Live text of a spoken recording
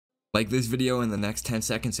Like this video in the next 10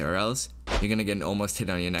 seconds or else you're gonna get an almost hit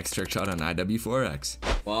on your next trick shot on IW4X.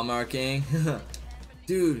 Walmart gang.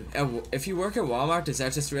 Dude, if you work at Walmart, does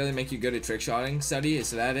that just really make you good at trick shotting? Study,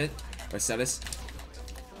 is that it? Or status?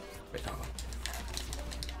 Wait,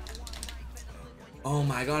 oh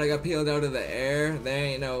my god, I got peeled out of the air. There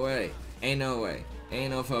ain't no way. Ain't no way.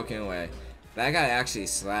 Ain't no fucking way. That guy actually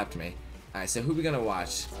slapped me. Alright, so who we gonna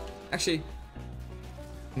watch? Actually,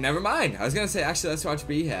 never mind. I was gonna say, actually, let's watch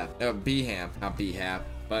B-Ham. Not B-Hap.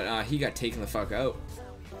 But he got taken the fuck out.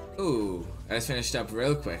 Ooh, I just finished up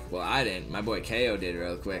real quick. Well, I didn't. My boy KO did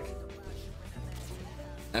real quick.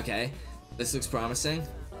 Okay, this looks promising.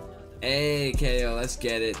 Hey, KO, let's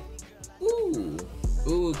get it. Ooh.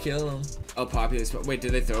 Ooh, kill him. Oh, popular spot. Wait,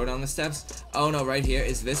 did they throw it on the steps? Oh no, right here.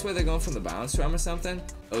 Is this where they're going from the bounce from or something?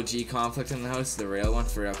 OG Conflict in the house, the real one,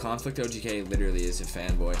 for real. Conflict OGK literally is a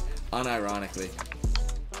fanboy. Unironically.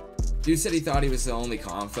 Dude said he thought he was the only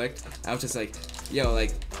Conflict. I was just like, yo,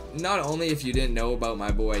 like, not only if you didn't know about my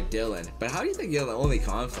boy Dylan, but how do you think you're the only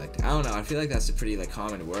Conflict? I don't know, I feel like that's a pretty, like,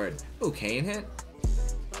 common word. Ooh, Kane hit?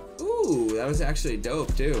 Ooh, that was actually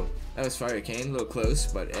dope, too. That was fire. Kane, a little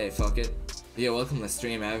close, but hey, fuck it. Yo, welcome to the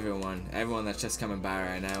stream, everyone that's just coming by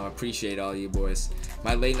right now. I appreciate all you boys.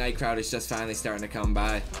 My late night crowd is just finally starting to come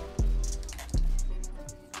by.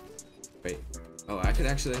 Wait, oh, I could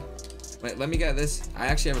actually, wait, let me get this. I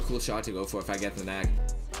actually have a cool shot to go for if I get the knack.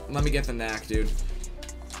 Let me get the knack, dude.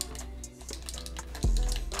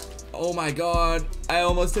 Oh my god, I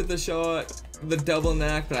almost hit the shot, the double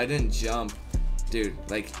knack, but I didn't jump. Dude,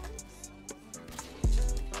 like,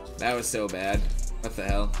 that was so bad. What the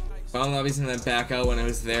hell? Bomb lobbies and then back out when it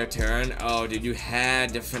was their turn. Oh, dude, you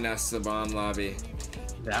had to finesse the bomb lobby.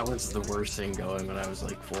 That was the worst thing going when I was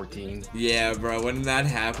like 14. Yeah, bro, when that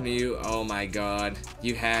happened to you, oh my god,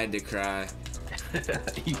 you had to cry.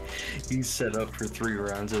 You set up for 3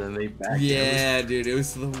 rounds and then they backed. Yeah, dude, it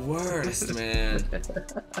was the worst, man.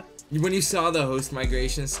 When you saw the host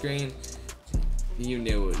migration screen, you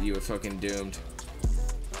knew you were fucking doomed.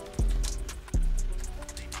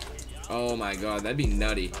 Oh my god, that'd be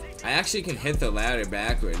nutty. I actually can hit the ladder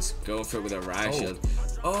backwards, going for it with a riot shield.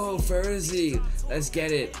 Oh, Furzy, let's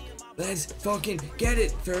get it. Let's fucking get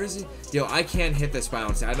it, Furzy. Yo, I can't hit this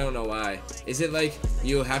bounce. I don't know why. Is it like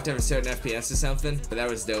you have to have a certain FPS or something? But that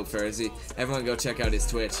was dope, Furzy. Everyone go check out his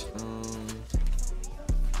Twitch.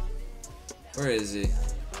 Where is he?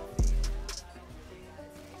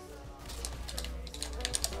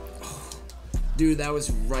 Dude, that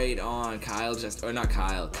was right on. Kai just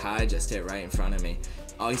hit right in front of me.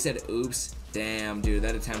 Oh, he said oops. Damn, dude,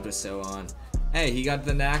 that attempt was so on. Hey, he got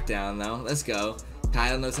the knack down though. Let's go.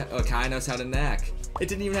 Kai knows how to knack. It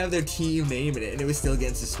didn't even have their team name in it, and it was still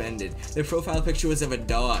getting suspended. Their profile picture was of a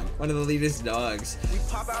dog, one of the latest dogs. We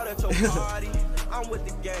pop out at your party. I'm with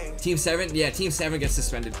the gang. Team 7, yeah, Team 7 gets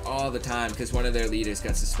suspended all the time because one of their leaders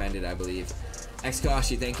got suspended, I believe.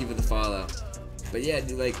 Xkoshi, thank you for the follow. But yeah,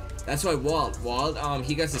 dude, like, that's why Walt,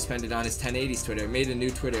 he got suspended on his 1080s Twitter, made a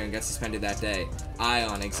new Twitter and got suspended that day.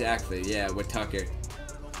 Ion, exactly, yeah, with Tucker.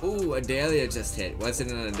 Ooh, Adalia just hit. Was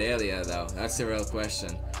it an Adalia, though? That's the real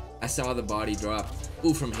question. I saw the body drop.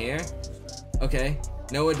 Ooh, from here? Okay,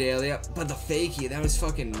 no Adalia, but the fakie, that was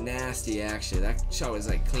fucking nasty, actually. That shot was,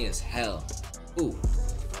 like, clean as hell. Ooh,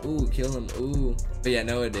 ooh, kill him, ooh. But yeah,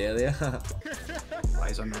 no Adalia.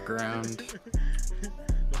 Eyes on the ground.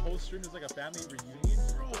 Whole stream is like a family reunion,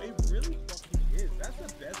 bro. It really fucking is. That's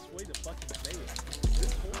the best way to fucking say it.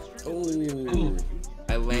 This whole stream is like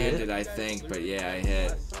I landed, I think, but yeah, I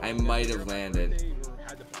hit. I might have landed. We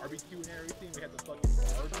had the barbecue and everything. We had the fucking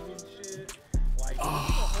barbecue and shit. Like,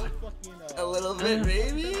 oh, a little bit,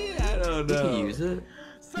 maybe. I don't know. You can use it.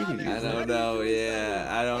 You can use I don't know. Yeah,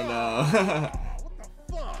 I don't know.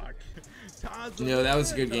 What the fuck? Yo, that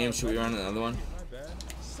was a good game. Should we run another one?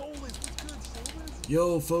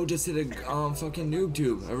 Yo, Fo just hit a fucking noob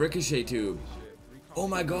tube, a ricochet tube. Oh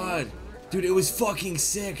my god, dude, it was fucking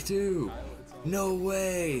sick too. No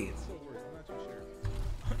way,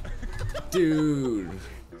 dude.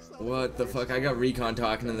 What the fuck? I got Recon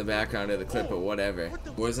talking in the background of the clip, but whatever.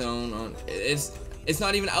 Warzone on. It's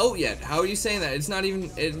not even out yet. How are you saying that? It's not even.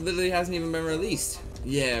 It literally hasn't even been released.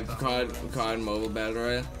 Yeah, COD Mobile Battle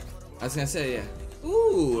Royale. I was gonna say yeah.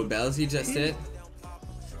 Ooh, Belzy just hit.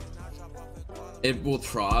 It will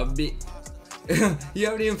probably you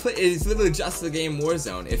haven't even played. It's literally just the game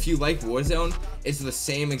Warzone. If you like Warzone, it's the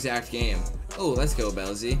same exact game. Oh, let's go,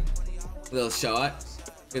 Belzy. Little shot.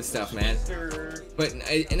 Good stuff, man. But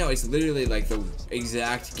no, it's literally like the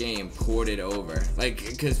exact game ported over. Like,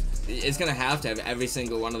 because it's gonna have to have every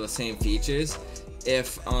single one of the same features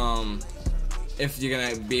if if you're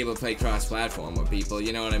gonna be able to play cross-platform with people,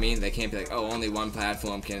 you know what I mean? They can't be like, oh, only one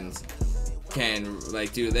platform can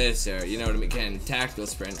like do this, or you know what I mean, can tactical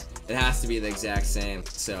sprint. It has to be the exact same.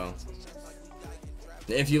 So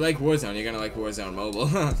if you like Warzone, you're gonna like Warzone Mobile.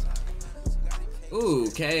 Ooh,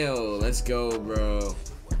 KO, let's go, bro.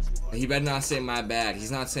 He better not say my bad.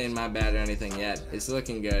 He's not saying my bad or anything yet. It's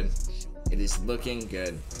looking good. It is looking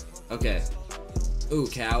good. Okay. Ooh,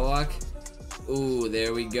 catwalk. Ooh,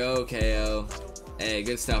 there we go, KO. Hey,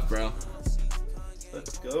 good stuff, bro.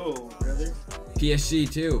 Let's go, brother. PSG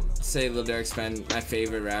too. Say Lil Durk's been my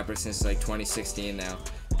favorite rapper since like 2016 now.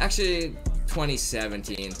 Actually,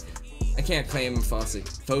 2017. I can't claim him falsely.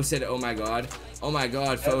 Foe said, oh my god. Oh my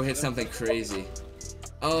god, Foe hit something crazy.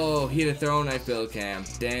 Oh, he had a throw knife build cam.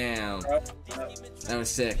 Damn. That was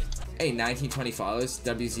sick. Hey, 1920 followers.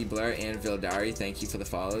 WZ Blur and Vildari, thank you for the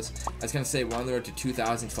follows. I was gonna say we're on the road to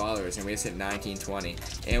 2,000 followers and we just hit 1920.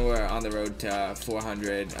 And we're on the road to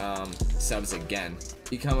 400 subs again.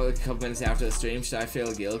 You come up a couple minutes after the stream, should I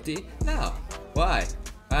feel guilty? No. Why?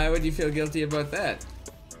 Why would you feel guilty about that?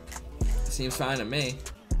 Seems fine to me.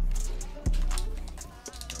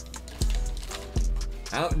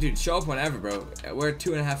 Dude, show up whenever, bro. We're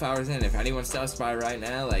 2.5 hours in. If anyone stops by right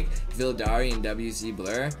now, like Vildari and WZ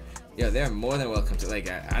Blur, yo, they're more than welcome to. Like,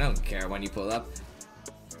 I don't care when you pull up.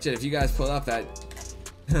 Shit, if you guys pull up, that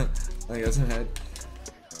like that's my head.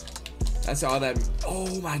 That's all that.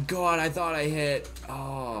 Oh my god, I thought I hit.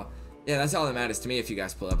 Oh, yeah, that's all that matters to me. If you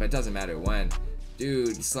guys pull up, it doesn't matter when.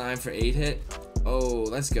 Dude, slime for 8 hit. Oh,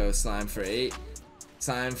 let's go, slime for 8.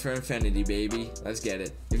 Slime for infinity, baby. Let's get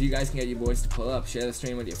it. If you guys can get you boys to pull up, share the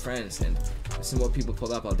stream with your friends, and if some more people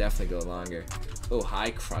pull up, I'll definitely go longer. Oh, high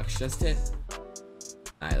crux just hit.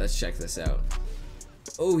 Alright, let's check this out.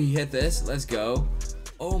 Oh, he hit this. Let's go.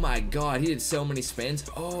 Oh my god, he did so many spins.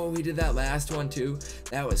 Oh, he did that last one too.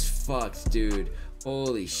 That was fucked, dude.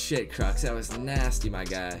 Holy shit, Crux. That was nasty, my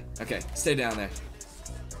guy. Okay, stay down there.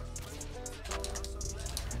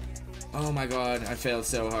 Oh my god, I failed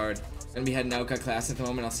so hard. Gonna be heading out, got class at the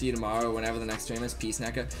moment. I'll see you tomorrow whenever the next stream is. Peace,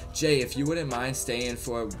 NECA. Jay, if you wouldn't mind staying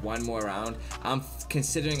for one more round, I'm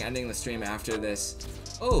considering ending the stream after this.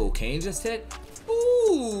 Oh, Kane just hit?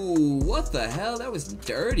 Ooh, what the hell? That was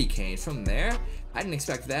dirty, Kane. From there? I didn't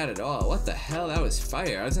expect that at all. What the hell? That was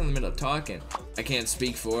fire. I was in the middle of talking. I can't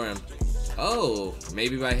speak for him. Oh,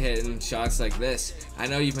 maybe by hitting shots like this. I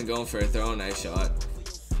know you've been going for a throw knife shot.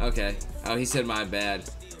 Okay. Oh, he said my bad.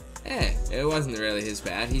 Eh, it wasn't really his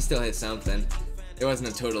bad. He still hit something. It wasn't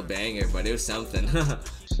a total banger, but it was something.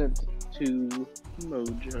 Sent to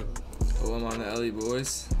Mojo. Oh, I'm on the Ellie,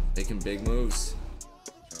 boys. Making big moves.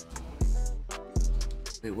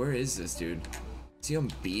 Wait, where is this dude? Is he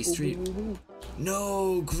on B Street?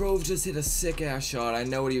 No, Grove just hit a sick ass shot. I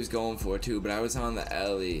know what he was going for too, but I was on the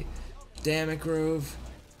Ellie. Damn it, Grove.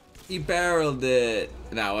 He barreled it.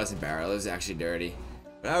 No, it wasn't barrel. It was actually dirty.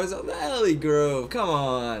 But I was on the Ellie, Grove. Come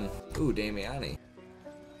on. Ooh, Damiani.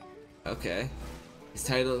 Okay. His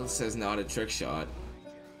title says not a trick shot.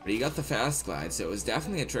 But he got the fast glide, so it was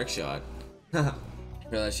definitely a trick shot. Bro,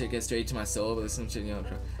 that shit gets straight to my soul, but some shit, you know.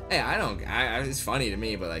 Hey, it's funny to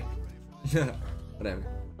me, but like, whatever.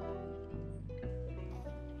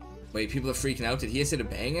 Wait, people are freaking out. Did he just hit a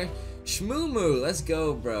banger? Shmoo, let's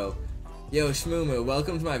go, bro. Yo, Shmoo,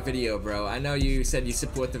 welcome to my video, bro. I know you said you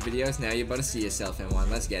support the videos. Now you're about to see yourself in one.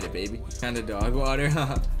 Let's get it, baby. Kinda dog water,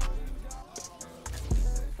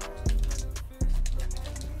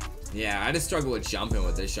 Yeah, I just struggle with jumping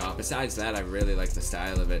with this shot. Besides that, I really like the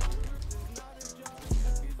style of it.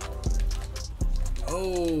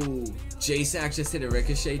 Oh, J-Sack just hit a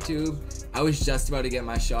ricochet tube. I was just about to get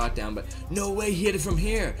my shot down, but no way, he hit it from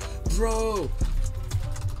here. Bro.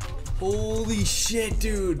 Holy shit,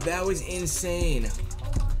 dude. That was insane.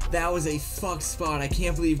 That was a fuck spot. I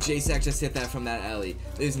can't believe J-Sack just hit that from that alley.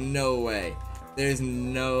 There's no way. There's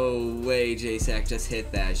no way J-Sack just hit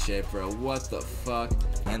that shit, bro. What the fuck?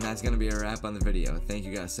 And that's gonna be a wrap on the video. Thank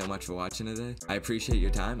you guys so much for watching today. I appreciate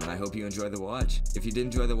your time, and I hope you enjoy the watch. If you did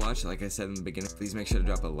enjoy the watch, like I said in the beginning, please make sure to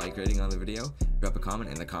drop a like rating on the video, drop a comment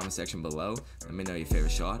in the comment section below, let me know your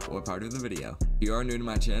favorite shot or part of the video. If you are new to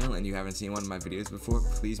my channel and you haven't seen one of my videos before,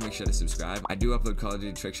 please make sure to subscribe. I do upload Call of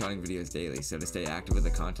Duty trickshotting videos daily, so to stay active with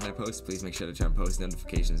the content I post, please make sure to turn post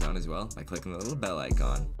notifications on as well by clicking the little bell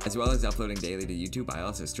icon. As well as uploading daily lately to YouTube, I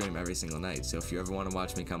also stream every single night, so if you ever want to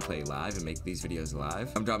watch me come play live and make these videos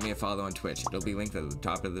live, come drop me a follow on Twitch. It'll be linked at the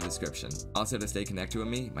top of the description. Also, to stay connected with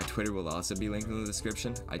me, my Twitter will also be linked in the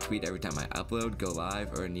description. I tweet every time I upload, go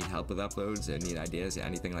live, or need help with uploads, or need ideas, or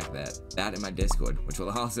anything like that. That and my Discord, which will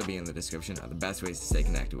also be in the description, are the best ways to stay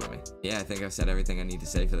connected with me. Yeah, I think I've said everything I need to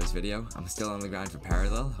say for this video. I'm still on the grind for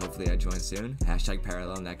Parallel. Hopefully I join soon. Hashtag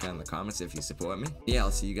Parallel NECA in the comments if you support me. Yeah,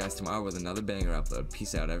 I'll see you guys tomorrow with another banger upload.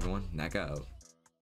 Peace out, everyone. NECA out.